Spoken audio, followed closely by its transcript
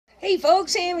Hey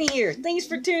folks, Sammy here. Thanks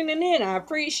for tuning in. I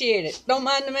appreciate it. Don't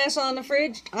mind the mess on the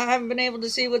fridge. I haven't been able to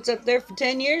see what's up there for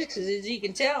 10 years because, as you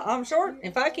can tell, I'm short.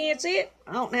 If I can't see it,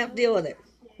 I don't have to deal with it.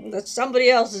 That's somebody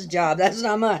else's job. That's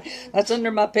not mine. That's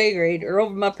under my pay grade, or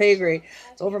over my pay grade.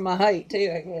 It's over my height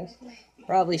too, I guess.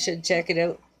 Probably should check it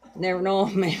out. Never know.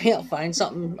 Maybe I'll find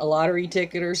something, a lottery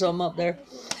ticket or something up there.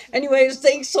 Anyways,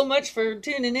 thanks so much for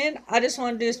tuning in. I just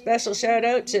want to do a special shout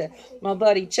out to my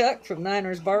buddy Chuck from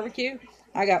Niners Barbecue.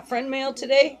 I got friend mail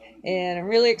today, and I'm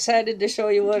really excited to show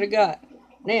you what I got.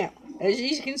 Now, as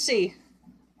you can see,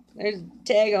 there's a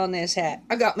tag on this hat.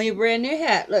 I got me a brand new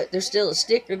hat. Look, there's still a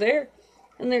sticker there,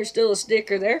 and there's still a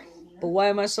sticker there. But why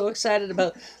am I so excited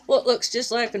about what looks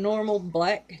just like a normal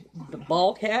black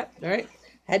ball cap, right?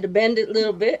 Had to bend it a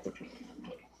little bit.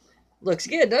 Looks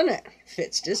good, doesn't it?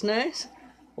 Fits just nice.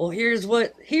 Well, here's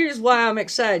why I'm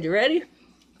excited. You ready?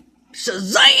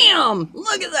 Shazam!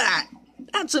 Look at that!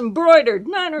 That's embroidered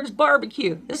Niners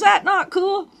Barbecue. Is that not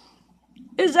cool?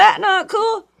 Is that not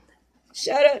cool?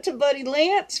 Shout out to buddy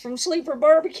Lance from Sleeper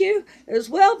Barbecue as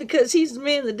well, because he's the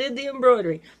man that did the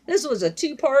embroidery. This was a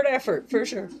two-part effort for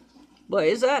sure. But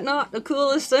is that not the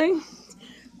coolest thing?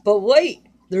 But wait,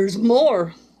 there's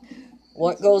more.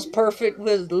 What goes perfect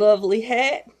with a lovely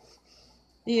hat?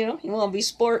 You know, you want to be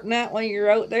sporting that when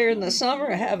you're out there in the summer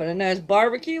having a nice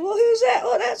barbecue. Well, who's that?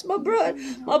 Oh, that's my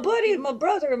buddy and my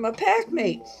brother and my pack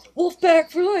mate. Wolfpack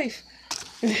for life.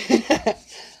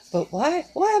 But why?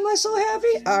 Why am I so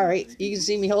happy? All right, you can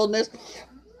see me holding this.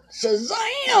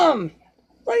 Shazam!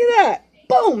 Look at that.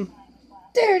 Boom.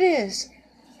 There it is.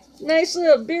 Nice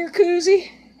little beer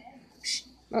koozie. Shh,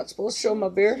 not supposed to show my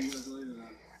beer.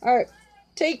 All right,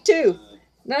 take two.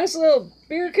 Nice little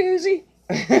beer koozie.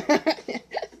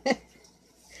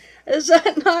 Is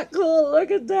that not cool?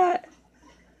 Look at that.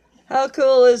 How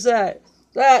cool is that?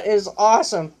 That is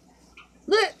awesome.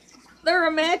 Look, they're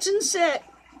a matching set.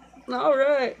 All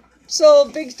right. So,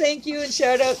 big thank you and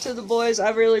shout out to the boys. I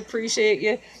really appreciate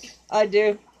you. I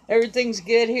do. Everything's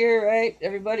good here, right?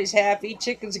 Everybody's happy.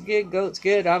 Chicken's good. Goat's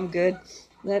good. I'm good.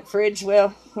 That fridge,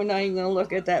 well, we're not even going to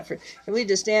look at that fridge. We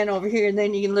just stand over here and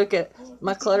then you can look at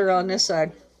my clutter on this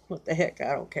side. What the heck?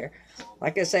 I don't care.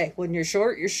 Like I say, when you're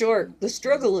short, you're short. The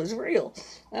struggle is real.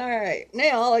 All right.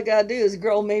 Now, all I got to do is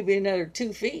grow maybe another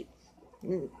 2 feet.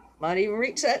 Might even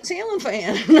reach that ceiling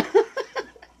fan.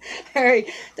 All right.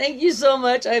 Thank you so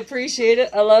much. I appreciate it.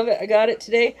 I love it. I got it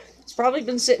today. It's probably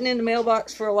been sitting in the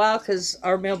mailbox for a while because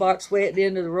our mailbox way at the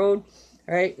end of the road.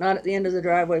 All right. Not at the end of the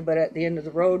driveway, but at the end of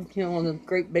the road. You know, one of the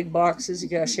great big boxes you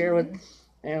got to share with,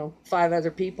 5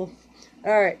 other people.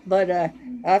 All right. But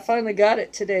I finally got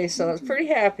it today, so I was pretty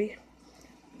happy.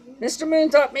 Mr. Moon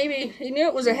thought maybe he knew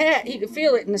it was a hat. He could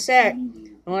feel it in the sack.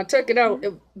 And when I took it out,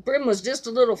 the brim was just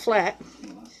a little flat.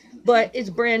 But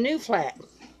it's brand new flat.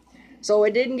 So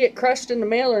it didn't get crushed in the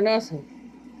mail or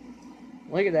nothing.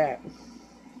 Look at that.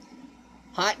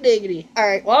 Hot diggity.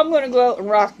 Alright, well, I'm going to go out and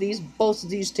rock both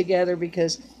of these together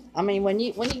because, I mean, when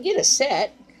you get a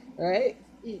set, alright,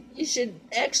 you should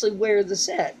actually wear the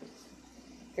set.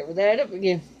 Cover that up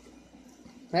again.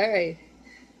 Alright.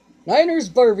 Niners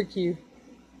Barbecue.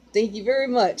 Thank you very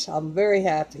much. I'm very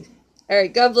happy. All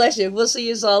right, God bless you. We'll see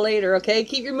you all later, okay?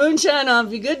 Keep your moonshine on.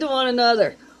 Be good to one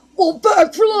another.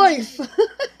 Wolfpack for life.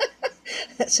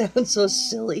 That sounds so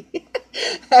silly.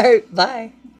 All right, bye.